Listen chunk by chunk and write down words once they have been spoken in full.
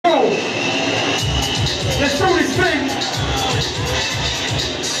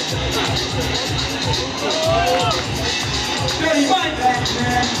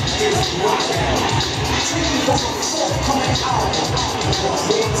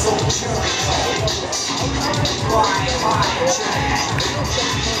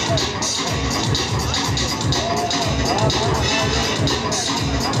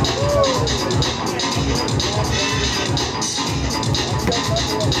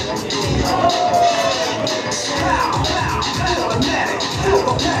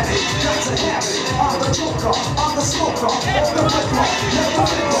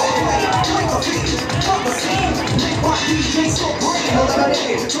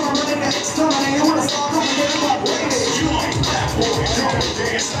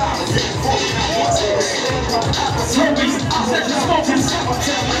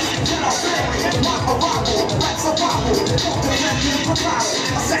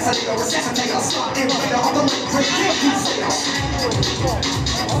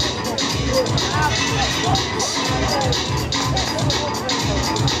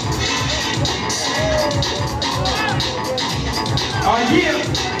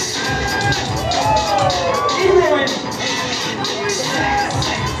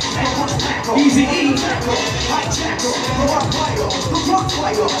Easy E, high jackal, the rock player, the rock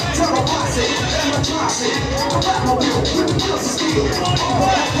player, terrorize it, energize it, the Batmobile, with wheels of steel,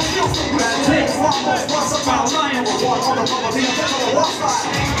 take almost once about lion, one on the bubble, the inevitable rock slide.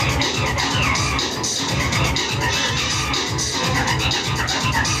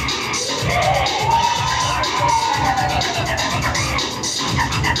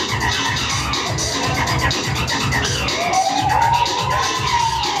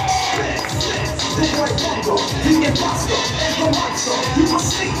 The imposter and the monster, you must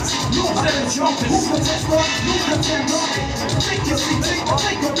see. No better jumping, who contester, no contender. Take your seat, take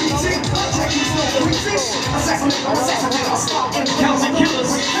a beating. Check you still breathing. Assassinate, I'll stop and counts and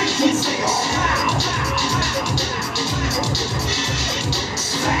killers. Think you say,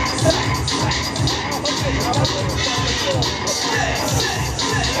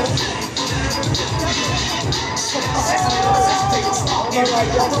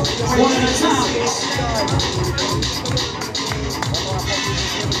 one at a time.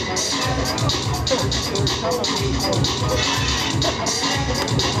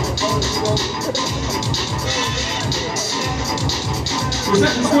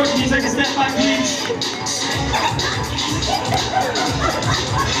 Recession Sqaud, can you take a step back, please?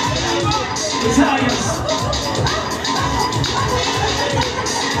 Battalions.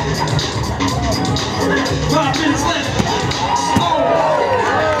 5 minutes left.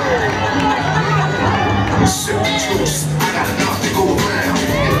 Juice. I got enough to go around,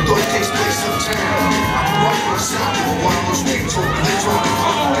 and the thought takes place uptown. I'm right for the south, while I'm on street talking, they talking.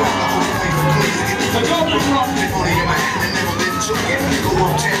 I hope you ain't please to get the fuck up. They only in my hand and never been joking. They go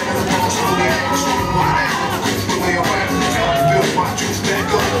uptown and the ball show me out, show me what I have. The way around, time to build my juice back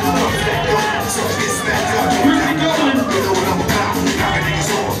up. So it gets smacked up. You know what I'm about. Knocking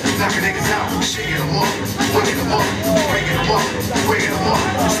niggas off, knocking niggas out, shaking them up, waking them up, breaking them up, breaking them up.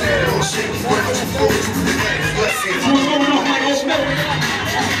 Instead of shaking, what I'm supposed to do. What's going on, like old milk?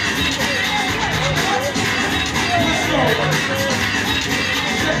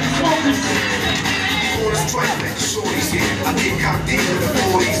 Let's go. Shorties here, I get cocked in with the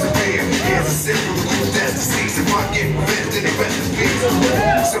 40s to bear. Here's a sip of the cool that's the season. If I get revenge, then they rest in peace.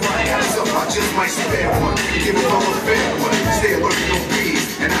 Somebody got us up, I just might spare one. Give a bum a fair one. Stay working on bees,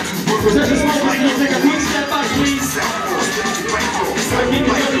 and I do work with Recession Sqaud, can you take a quick step back, please? I keep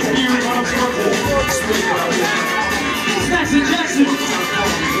the judges gearing on a circle. Snacks and Jackson.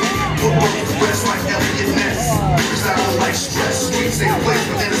 West like Elliot Ness. Cause I don't like stress. Streets ain't a place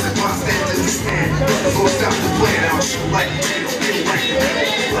for innocent bystanders to stand. Go stop the plan, I'll shoot like the tail. Get right the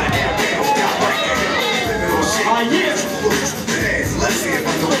hell. Black and pale, got right the hell. Living on shit. Let's see if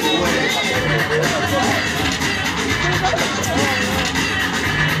I know the way.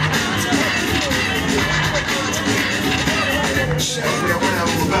 Shells where I went out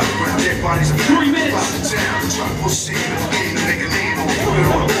on the battleground. Dead bodies of 3 minutes. About the town. Try to push shit. Getting to make a name. Put it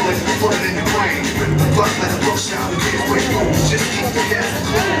on a bullet, put it in the brain. Rip the block like a buckshot. The kids wait for just keep the gas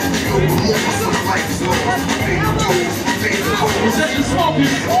cold. You remove us when the life is low. Pay the dues, pay the cold. Recession Sqaud,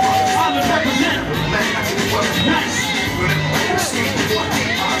 Island represent. Nice.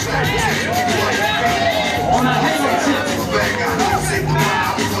 On a halo tip.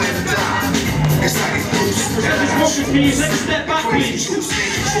 Recession Sqaud, can you take a step back, please?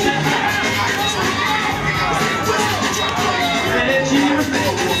 Step back.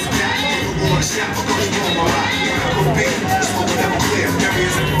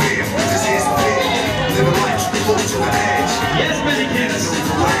 Yes, many kids.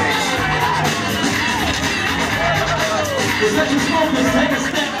 Recession Sqaud, take a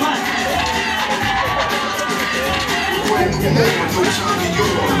step back. I'm on, no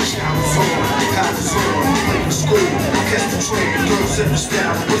Champioinships. Showers on, collars on, play for Sqaud. I catch the train, girls every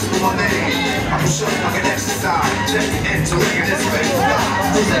step, whisper my name. I push up like an exercise, check the intellect and it's ready to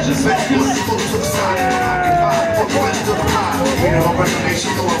fly. Recession's back, what's close to the side, and I can buy for the rest of the pie. You know my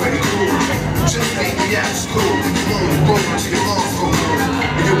reservation already cool. Just make me out school. Roll into your lungs go on.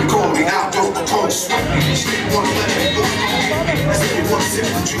 And you'll be calling me out, don't go cold sweat me. Stick one left and go that's if you want to sip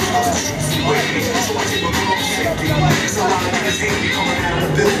the juice, cause the streets be waiting. So I take my own safety. There's a lot of niggas hate me coming out of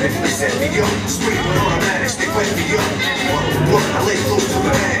the building. They set me up, straight with automatics, they wet me up. What? I lay close to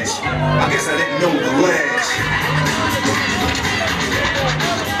the edge. I guess I didn't know the ledge.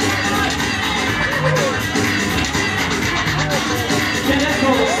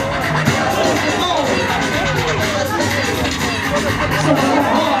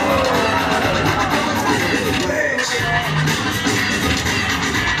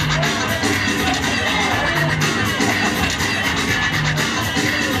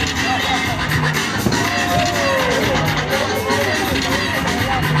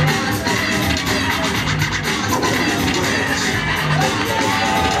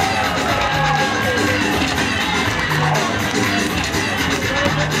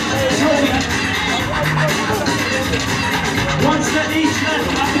 One step each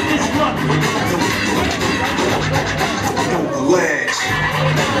left after this run. The ledge.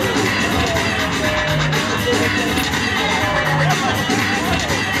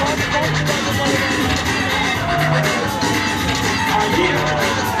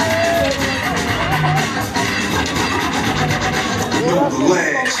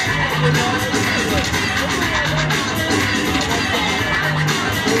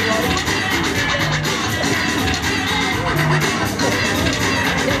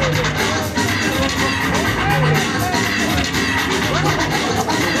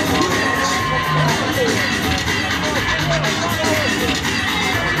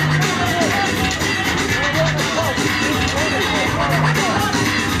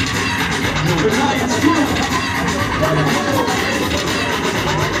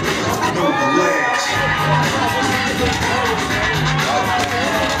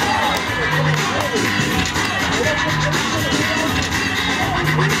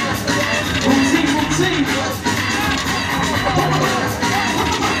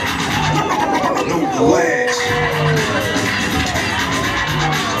 The ledge.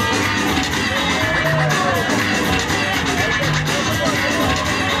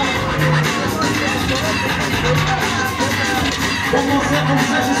 One more set from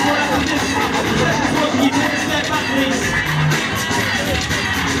Recession Sqaud after this. Recession Sqaud, can you take a step back, please?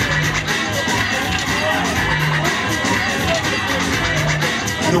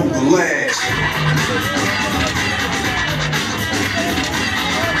 Know the ledge.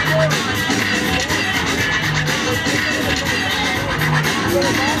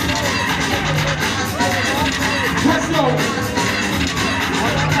 Let's go.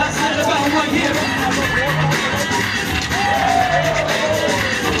 That's it, about right here.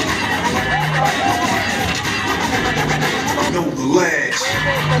 Know the ledge.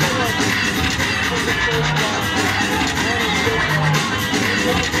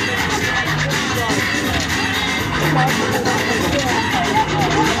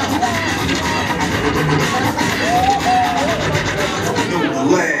 Know the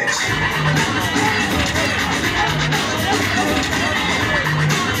ledge.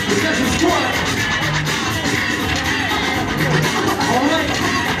 Recession Sqaud. All right.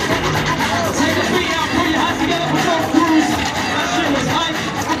 Take the feet out, put your hands together for both crews. That shit was hype.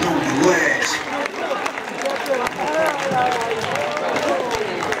 Know the ledge.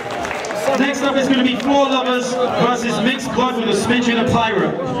 Next up is going to be Floor Lovers versus Mixed Blood with a smidgen of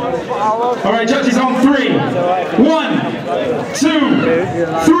Pyro. All right, judges on 3. 1,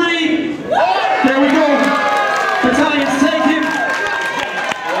 2, 3.